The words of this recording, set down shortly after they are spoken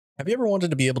Have you ever wanted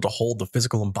to be able to hold the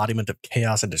physical embodiment of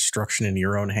chaos and destruction in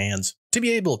your own hands? To be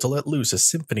able to let loose a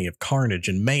symphony of carnage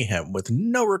and mayhem with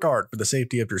no regard for the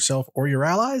safety of yourself or your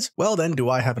allies? Well then, do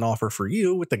I have an offer for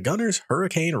you with the Gunner's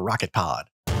Hurricane Rocket Pod.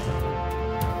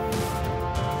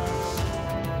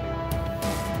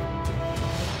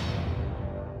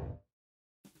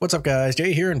 What's up guys,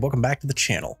 Jay here and welcome back to the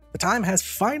channel. The time has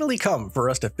finally come for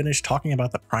us to finish talking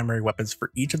about the primary weapons for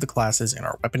each of the classes in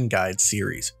our weapon guide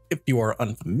series. If you are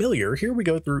unfamiliar, here we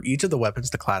go through each of the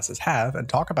weapons the classes have and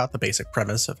talk about the basic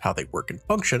premise of how they work and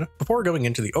function before going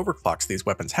into the overclocks these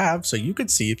weapons have so you can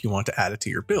see if you want to add it to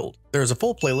your build. There is a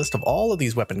full playlist of all of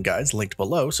these weapon guides linked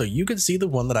below so you can see the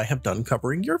one that I have done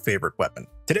covering your favorite weapon.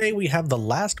 Today we have the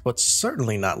last but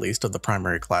certainly not least of the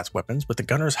primary class weapons with the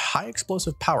Gunner's high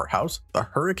explosive powerhouse, the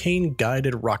Hurricane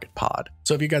Guided Rocket Pod.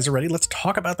 So if you guys are ready, let's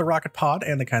talk about the Rocket Pod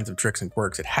and the kinds of tricks and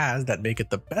quirks it has that make it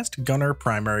the best Gunner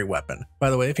primary weapon. By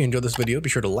the way, if you enjoyed this video, be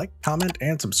sure to like, comment,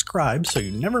 and subscribe so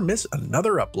you never miss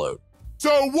another upload.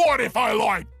 So what if I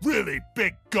like really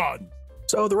big guns?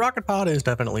 So the Rocket Pod is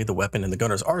definitely the weapon in the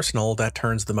Gunner's arsenal that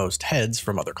turns the most heads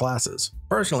from other classes.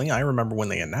 Personally, I remember when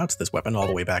they announced this weapon all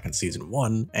the way back in Season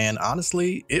 1, and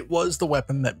honestly, it was the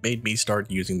weapon that made me start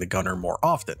using the Gunner more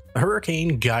often. The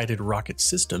Hurricane Guided Rocket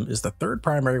System is the third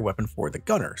primary weapon for the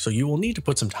Gunner, so you will need to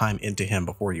put some time into him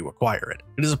before you acquire it.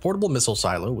 It is a portable missile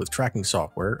silo with tracking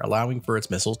software, allowing for its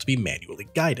missiles to be manually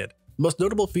guided. The most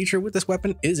notable feature with this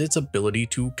weapon is its ability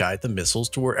to guide the missiles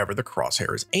to wherever the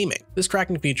crosshair is aiming. This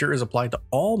tracking feature is applied to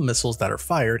all missiles that are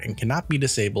fired and cannot be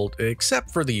disabled except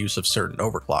for the use of certain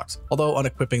overclocks, although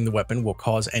unequipping the weapon will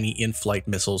cause any in-flight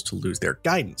missiles to lose their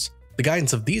guidance. The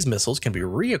guidance of these missiles can be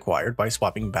reacquired by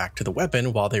swapping back to the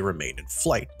weapon while they remain in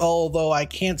flight, although I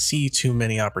can't see too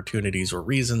many opportunities or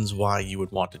reasons why you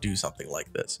would want to do something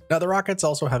like this. Now the rockets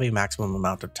also have a maximum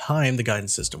amount of time the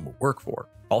guidance system will work for.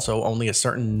 Also, only a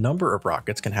certain number of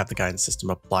rockets can have the guidance system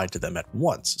applied to them at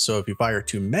once, so if you fire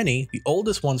too many, the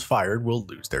oldest ones fired will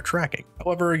lose their tracking.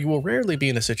 However, you will rarely be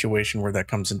in a situation where that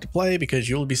comes into play because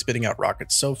you will be spitting out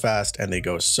rockets so fast and they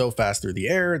go so fast through the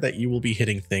air that you will be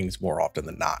hitting things more often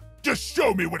than not. Just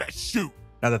show me where to shoot!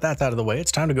 Now that that's out of the way,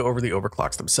 it's time to go over the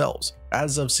overclocks themselves.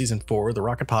 As of Season 4, the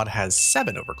Rocket Pod has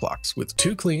 7 overclocks, with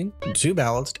 2 clean, 2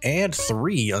 balanced, and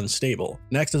 3 unstable.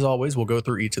 Next, as always, we'll go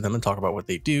through each of them and talk about what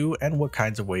they do and what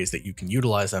kinds of ways that you can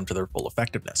utilize them to their full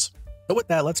effectiveness. So with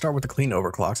that, let's start with the clean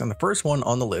overclocks, and the first one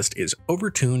on the list is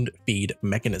Overtuned Feed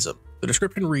Mechanism. The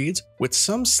description reads, with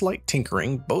some slight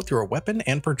tinkering, both your weapon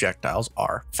and projectiles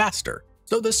are faster.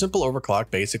 So this simple overclock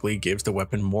basically gives the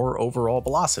weapon more overall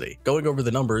velocity. Going over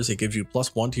the numbers, it gives you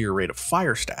 +1 to your rate of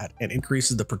fire stat and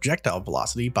increases the projectile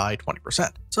velocity by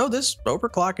 20%. So this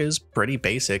overclock is pretty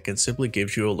basic and simply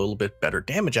gives you a little bit better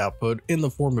damage output in the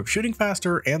form of shooting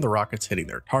faster and the rockets hitting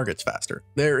their targets faster.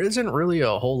 There isn't really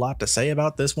a whole lot to say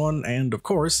about this one, and of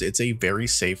course, it's a very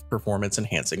safe performance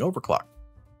enhancing overclock.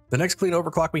 The next clean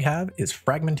overclock we have is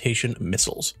Fragmentation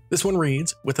Missiles. This one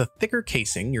reads, with a thicker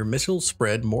casing, your missiles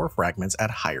spread more fragments at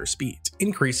higher speeds,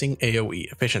 increasing AoE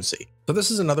efficiency. So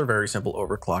this is another very simple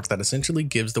overclock that essentially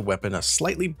gives the weapon a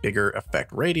slightly bigger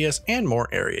effect radius and more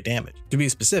area damage. To be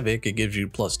specific, it gives you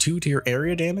 +2 to your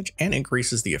area damage and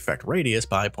increases the effect radius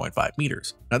by 0.5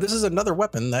 meters. Now this is another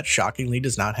weapon that shockingly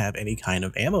does not have any kind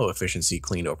of ammo efficiency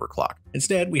clean overclock.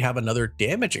 Instead, we have another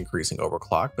damage increasing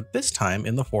overclock, but this time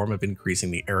in the form of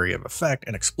increasing the area of effect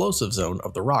and explosive zone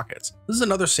of the rockets. This is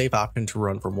another safe option to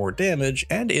run for more damage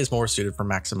and is more suited for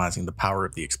maximizing the power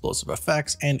of the explosive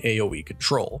effects and AoE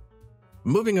control.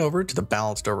 Moving over to the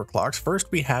balanced overclocks, first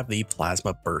we have the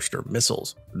Plasma Burster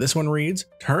Missiles. This one reads,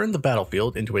 turn the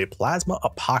battlefield into a plasma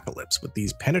apocalypse with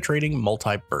these penetrating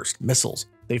multi-burst missiles.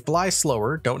 They fly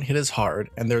slower, don't hit as hard,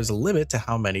 and there's a limit to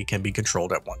how many can be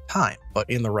controlled at one time, but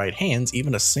in the right hands,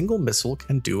 even a single missile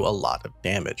can do a lot of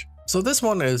damage. So this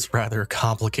one is rather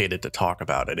complicated to talk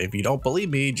about, and if you don't believe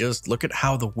me, just look at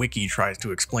how the wiki tries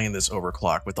to explain this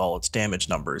overclock with all its damage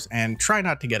numbers, and try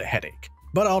not to get a headache.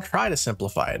 But I'll try to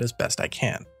simplify it as best I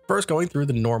can. First, going through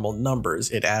the normal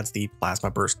numbers, it adds the Plasma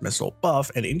Burst Missile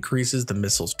buff and increases the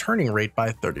missile's turning rate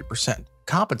by 30%.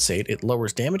 Compensate, it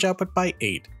lowers damage output by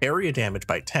 8, area damage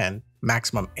by 10,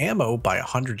 maximum ammo by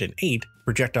 108,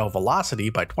 projectile velocity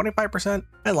by 25%,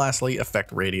 and lastly,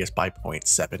 effect radius by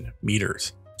 0.7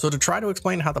 meters. So to try to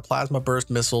explain how the Plasma Burst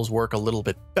missiles work a little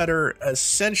bit better,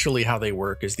 essentially how they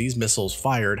work is these missiles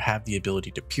fired have the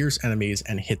ability to pierce enemies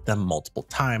and hit them multiple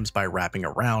times by wrapping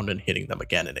around and hitting them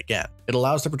again and again. It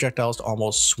allows the projectiles to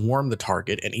almost swarm the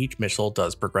target, and each missile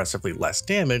does progressively less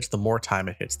damage the more time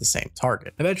it hits the same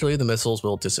target. Eventually the missiles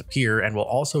will disappear and will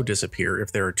also disappear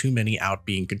if there are too many out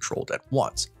being controlled at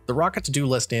once. The The rockets do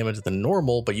less damage than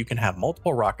normal, but you can have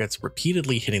multiple rockets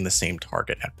repeatedly hitting the same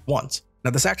target at once.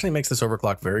 Now this actually makes this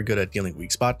overclock very good at dealing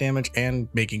weak spot damage and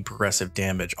making progressive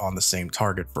damage on the same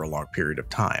target for a long period of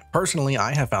time. Personally,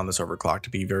 I have found this overclock to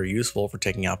be very useful for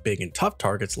taking out big and tough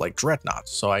targets like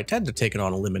dreadnoughts, so I tend to take it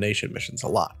on elimination missions a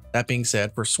lot. That being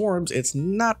said, for swarms, it's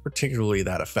not particularly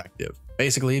that effective.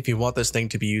 Basically, if you want this thing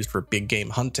to be used for big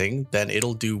game hunting, then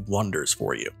it'll do wonders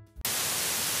for you.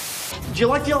 Do you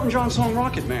like the Elton John song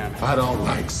Rocket Man? I don't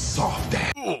like soft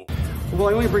ass. Well,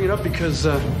 I only bring it up because,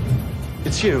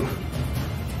 it's you.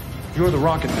 You're the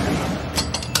Rocket Man.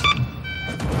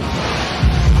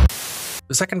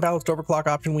 The second balanced overclock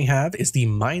option we have is the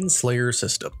Mine Slayer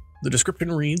system. The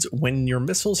description reads, when your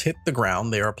missiles hit the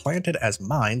ground, they are planted as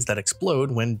mines that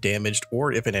explode when damaged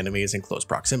or if an enemy is in close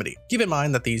proximity. Keep in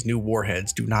mind that these new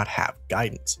warheads do not have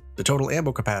guidance. The total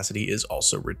ammo capacity is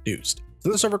also reduced. So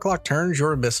this overclock turns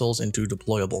your missiles into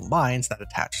deployable mines that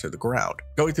attach to the ground.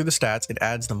 Going through the stats, it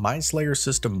adds the Mine Slayer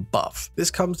system buff.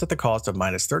 This comes at the cost of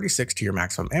 -36 to your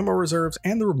maximum ammo reserves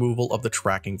and the removal of the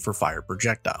tracking for fire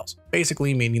projectiles,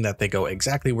 basically meaning that they go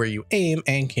exactly where you aim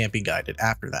and can't be guided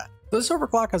after that. This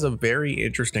overclock has a very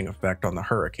interesting effect on the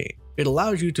Hurricane. It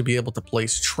allows you to be able to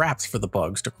place traps for the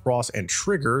bugs to cross and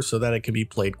trigger so that it can be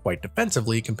played quite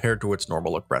defensively compared to its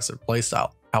normal aggressive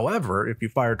playstyle. However, if you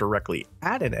fire directly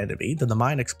at an enemy, then the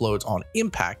mine explodes on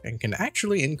impact and can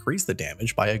actually increase the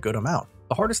damage by a good amount.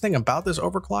 The hardest thing about this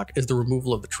overclock is the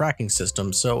removal of the tracking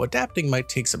system, so adapting might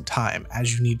take some time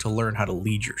as you need to learn how to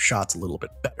lead your shots a little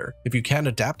bit better. If you can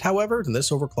adapt, however, then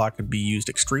this overclock could be used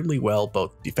extremely well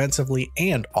both defensively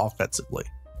and offensively.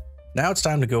 Now it's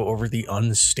time to go over the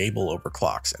unstable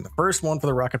overclocks, and the first one for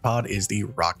the rocket pod is the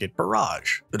Rocket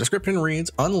Barrage. The description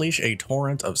reads, unleash a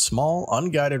torrent of small,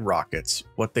 unguided rockets.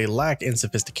 What they lack in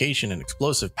sophistication and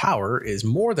explosive power is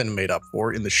more than made up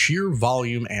for in the sheer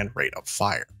volume and rate of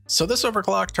fire. So this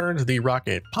overclock turns the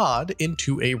rocket pod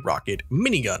into a rocket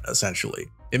minigun, essentially.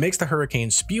 It makes the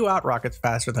Hurricane spew out rockets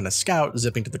faster than a scout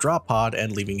zipping to the drop pod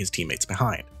and leaving his teammates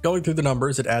behind. Going through the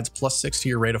numbers, it adds +6 to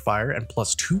your rate of fire and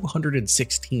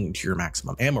 +216 to your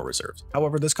maximum ammo reserves.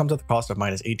 However, this comes at the cost of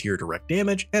 -8 to your direct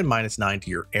damage and -9 to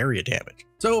your area damage.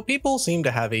 So people seem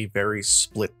to have a very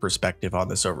split perspective on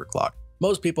this overclock.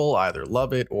 Most people either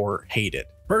love it or hate it.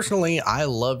 Personally, I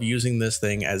love using this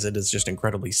thing as it is just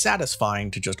incredibly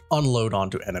satisfying to just unload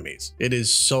onto enemies. It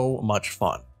is so much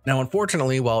fun. Now,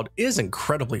 unfortunately, while it is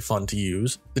incredibly fun to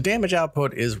use, the damage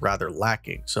output is rather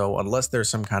lacking, so unless there's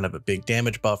some kind of a big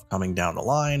damage buff coming down the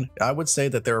line, I would say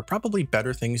that there are probably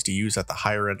better things to use at the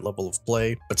higher end level of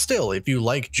play. But still, if you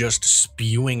like just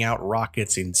spewing out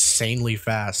rockets insanely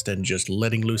fast and just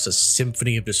letting loose a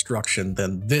symphony of destruction,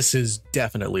 then this is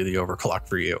definitely the overclock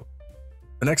for you.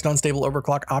 The next unstable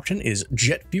overclock option is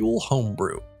Jet Fuel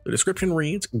Homebrew. The description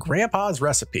reads, Grandpa's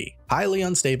recipe, highly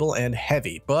unstable and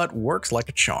heavy, but works like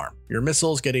a charm. Your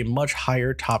missiles get a much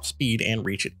higher top speed and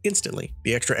reach it instantly.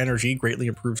 The extra energy greatly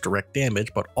improves direct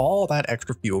damage, but all that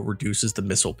extra fuel reduces the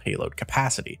missile payload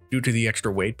capacity. Due to the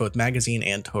extra weight, both magazine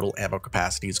and total ammo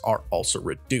capacities are also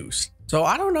reduced. So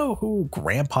I don't know who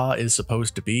Grandpa is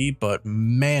supposed to be, but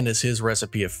man is his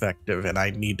recipe effective and I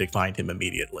need to find him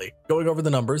immediately. Going over the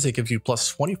numbers, it gives you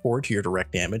 +24 to your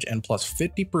direct damage and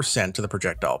 +50% to the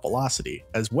projectile velocity,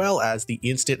 as well as the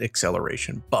instant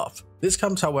acceleration buff. This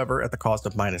comes, however, at the cost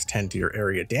of -10 to your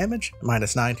area damage,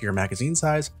 -9 to your magazine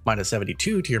size,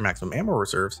 -72 to your maximum ammo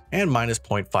reserves, and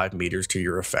 -0.5 meters to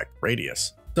your effect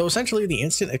radius. So essentially, the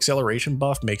instant acceleration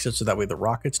buff makes it so that way the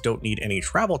rockets don't need any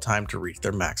travel time to reach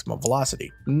their maximum velocity.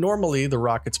 Normally, the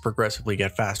rockets progressively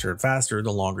get faster and faster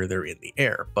the longer they're in the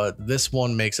air, but this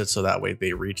one makes it so that way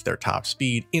they reach their top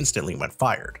speed instantly when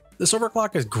fired. This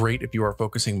overclock is great if you are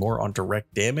focusing more on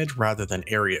direct damage rather than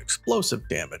area explosive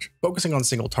damage, focusing on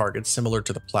single targets similar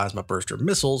to the plasma burster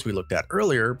missiles we looked at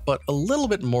earlier, but a little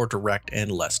bit more direct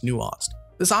and less nuanced.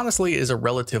 This honestly is a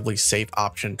relatively safe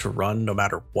option to run no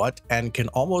matter what, and can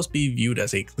almost be viewed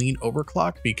as a clean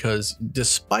overclock because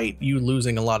despite you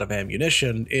losing a lot of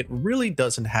ammunition, it really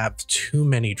doesn't have too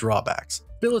many drawbacks.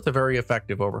 Still, it's a very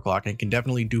effective overclock and can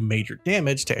definitely do major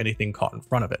damage to anything caught in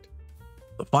front of it.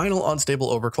 The final unstable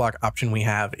overclock option we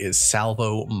have is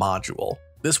Salvo Module.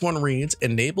 This one reads,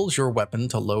 enables your weapon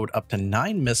to load up to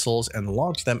 9 missiles and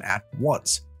launch them at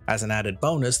once. As an added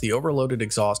bonus, the overloaded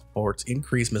exhaust ports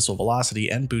increase missile velocity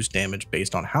and boost damage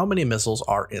based on how many missiles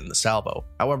are in the salvo.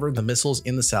 However, the missiles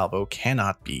in the salvo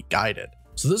cannot be guided.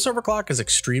 So this overclock is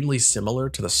extremely similar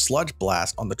to the Sludge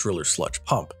Blast on the Driller's Sludge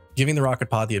Pump, giving the rocket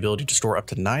pod the ability to store up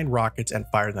to 9 rockets and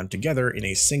fire them together in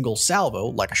a single salvo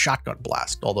like a shotgun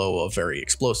blast, although a very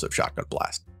explosive shotgun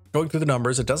blast. Going through the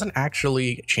numbers, it doesn't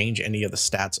actually change any of the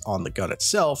stats on the gun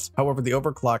itself. However, the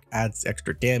overclock adds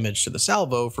extra damage to the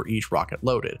salvo for each rocket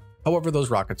loaded. However, those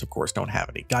rockets of course don't have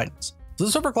any guidance. So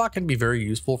this overclock can be very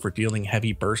useful for dealing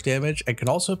heavy burst damage and can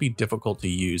also be difficult to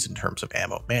use in terms of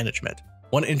ammo management.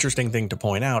 One interesting thing to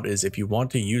point out is if you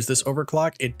want to use this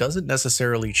overclock, it doesn't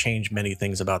necessarily change many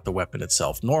things about the weapon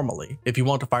itself normally. If you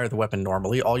want to fire the weapon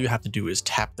normally, all you have to do is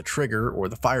tap the trigger or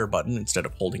the fire button instead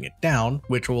of holding it down,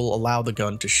 which will allow the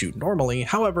gun to shoot normally.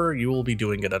 However, you will be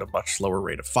doing it at a much slower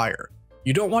rate of fire.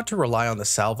 You don't want to rely on the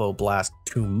salvo blast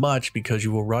too much because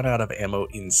you will run out of ammo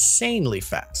insanely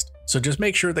fast. So just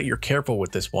make sure that you're careful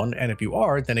with this one, and if you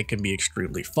are, then it can be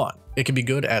extremely fun. It can be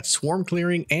good at swarm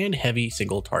clearing and heavy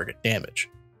single target damage.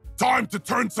 Time to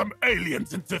turn some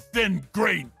aliens into thin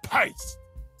green paste!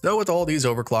 Though with all these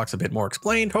overclocks a bit more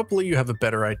explained, hopefully you have a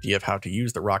better idea of how to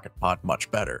use the rocket pod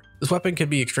much better. This weapon can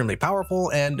be extremely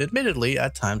powerful and admittedly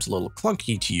at times a little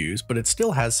clunky to use, but it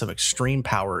still has some extreme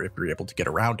power if you're able to get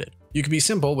around it. You can be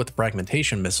simple with the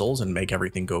fragmentation missiles and make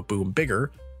everything go boom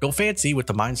bigger, go fancy with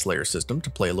the Mind Slayer system to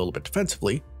play a little bit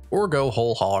defensively, or go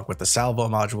whole hog with the salvo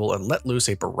module and let loose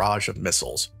a barrage of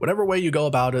missiles. Whatever way you go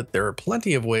about it, there are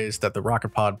plenty of ways that the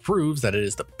rocket pod proves that it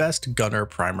is the best gunner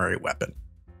primary weapon.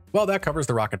 Well, that covers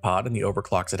the rocket pod and the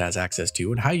overclocks it has access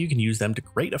to and how you can use them to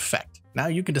great effect. Now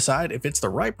you can decide if it's the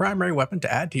right primary weapon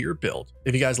to add to your build.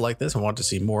 If you guys like this and want to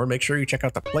see more, make sure you check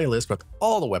out the playlist with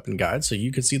all the weapon guides so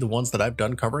you can see the ones that I've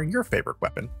done covering your favorite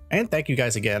weapon. And thank you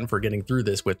guys again for getting through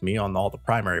this with me on all the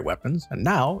primary weapons. And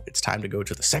now it's time to go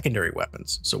to the secondary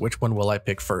weapons. So which one will I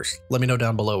pick first? Let me know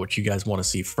down below what you guys want to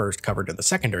see first covered in the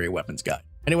secondary weapons guide.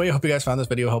 Anyway, I hope you guys found this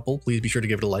video helpful. Please be sure to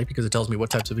give it a like because it tells me what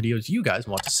types of videos you guys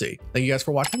want to see. Thank you guys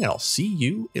for watching and I'll see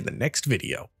you in the next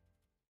video.